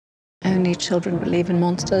Only children believe in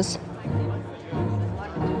monsters.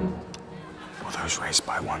 Or those raised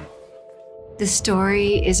by one. The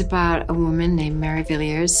story is about a woman named Mary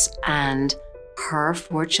Villiers and her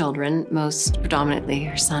 4 children, most predominantly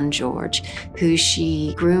her son George, who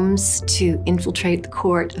she grooms to infiltrate the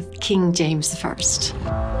court of King James I.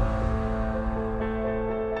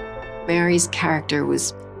 Mary's character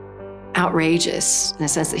was outrageous in the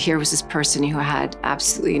sense that here was this person who had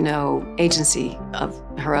absolutely no agency of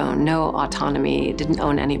her own, no autonomy, didn't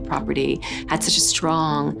own any property, had such a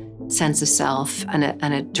strong sense of self and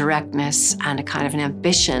a directness and a kind of an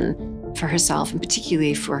ambition for herself and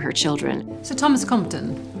particularly for her children. So Thomas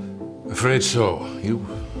Compton? Afraid so. You?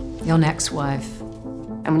 Your next wife.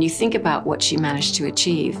 And when you think about what she managed to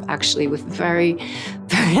achieve, actually with very,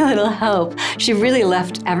 very little help, she really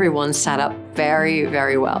left everyone set up very,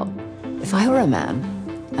 very well. If I were a man,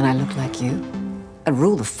 and I looked like you, I'd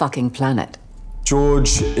rule the fucking planet.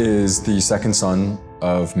 George is the second son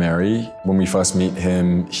of Mary. When we first meet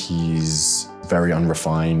him, he's very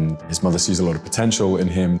unrefined. His mother sees a lot of potential in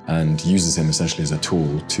him and uses him essentially as a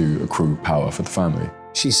tool to accrue power for the family.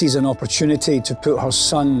 She sees an opportunity to put her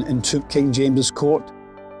son into King James's court.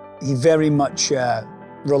 He very much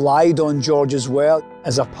relied on George as well,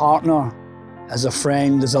 as a partner, as a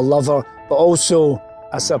friend, as a lover, but also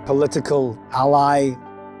as a political ally.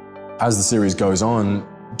 As the series goes on,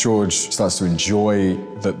 George starts to enjoy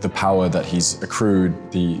the power that he's accrued,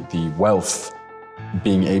 the wealth,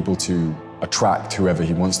 being able to attract whoever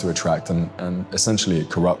he wants to attract, and essentially it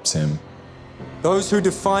corrupts him. Those who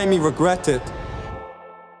defy me regret it.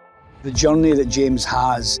 The journey that James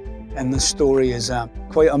has in the story is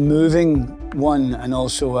quite a moving one, and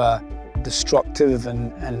also destructive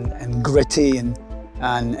and gritty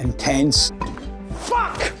and intense.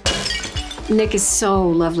 Fuck! Nick is so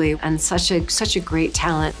lovely and such a great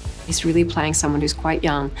talent. He's really playing someone who's quite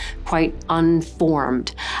young, quite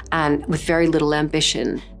unformed, and with very little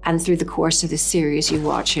ambition. And through the course of this series, you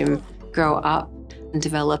watch him grow up and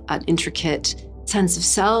develop an intricate sense of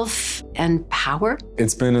self and power.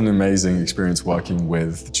 It's been an amazing experience working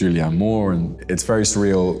with Julianne Moore, and it's very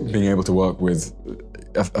surreal being able to work with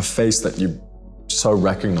a face that you so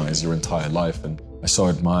recognize your entire life, and I so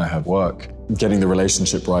admire her work. Getting the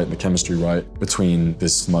relationship right, the chemistry right between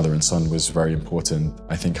this mother and son was very important.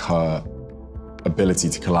 I think her ability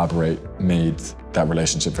to collaborate made that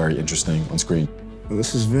relationship very interesting on screen. Well,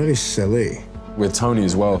 this is very silly. With Tony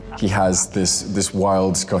as well, he has this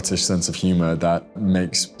wild Scottish sense of humor that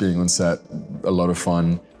makes being on set a lot of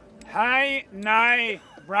fun. Hi, Nye,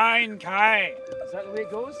 Brian, Kai. Is that the way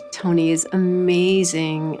it goes? Tony is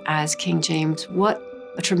amazing as King James. What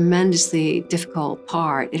a tremendously difficult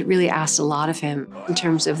part. It really asked a lot of him in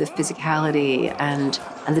terms of the physicality and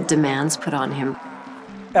the demands put on him.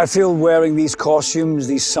 I feel wearing these costumes,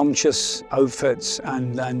 these sumptuous outfits,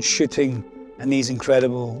 and shooting in these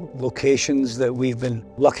incredible locations that we've been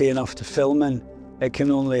lucky enough to film in, it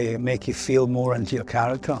can only make you feel more into your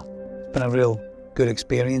character. It's been a real good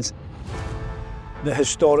experience. The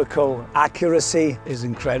historical accuracy is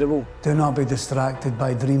incredible. Do not be distracted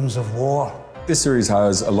by dreams of war. This series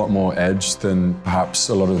has a lot more edge than perhaps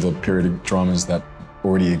a lot of the periodic dramas that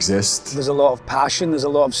already exist. There's a lot of passion, there's a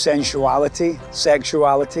lot of sensuality,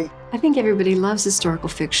 sexuality. I think everybody loves historical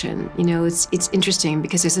fiction. You know, it's interesting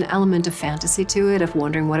because there's an element of fantasy to it, of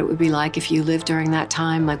wondering what it would be like if you lived during that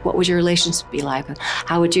time. Like, what would your relationship be like?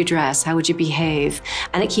 How would you dress? How would you behave?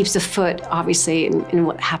 And it keeps a foot, obviously, in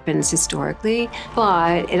what happens historically,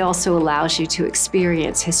 but it also allows you to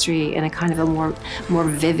experience history in a kind of a more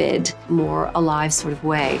vivid, more alive sort of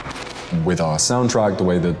way. With our soundtrack, the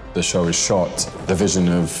way that the show is shot, the vision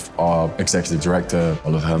of our executive director,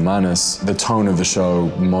 Oliver Hermanus, the tone of the show,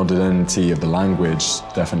 modernity of the language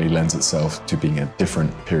definitely lends itself to being a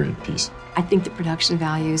different period piece. I think the production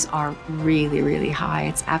values are really, really high.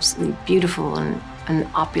 It's absolutely beautiful and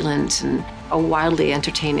opulent and a wildly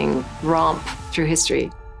entertaining romp through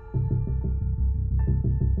history.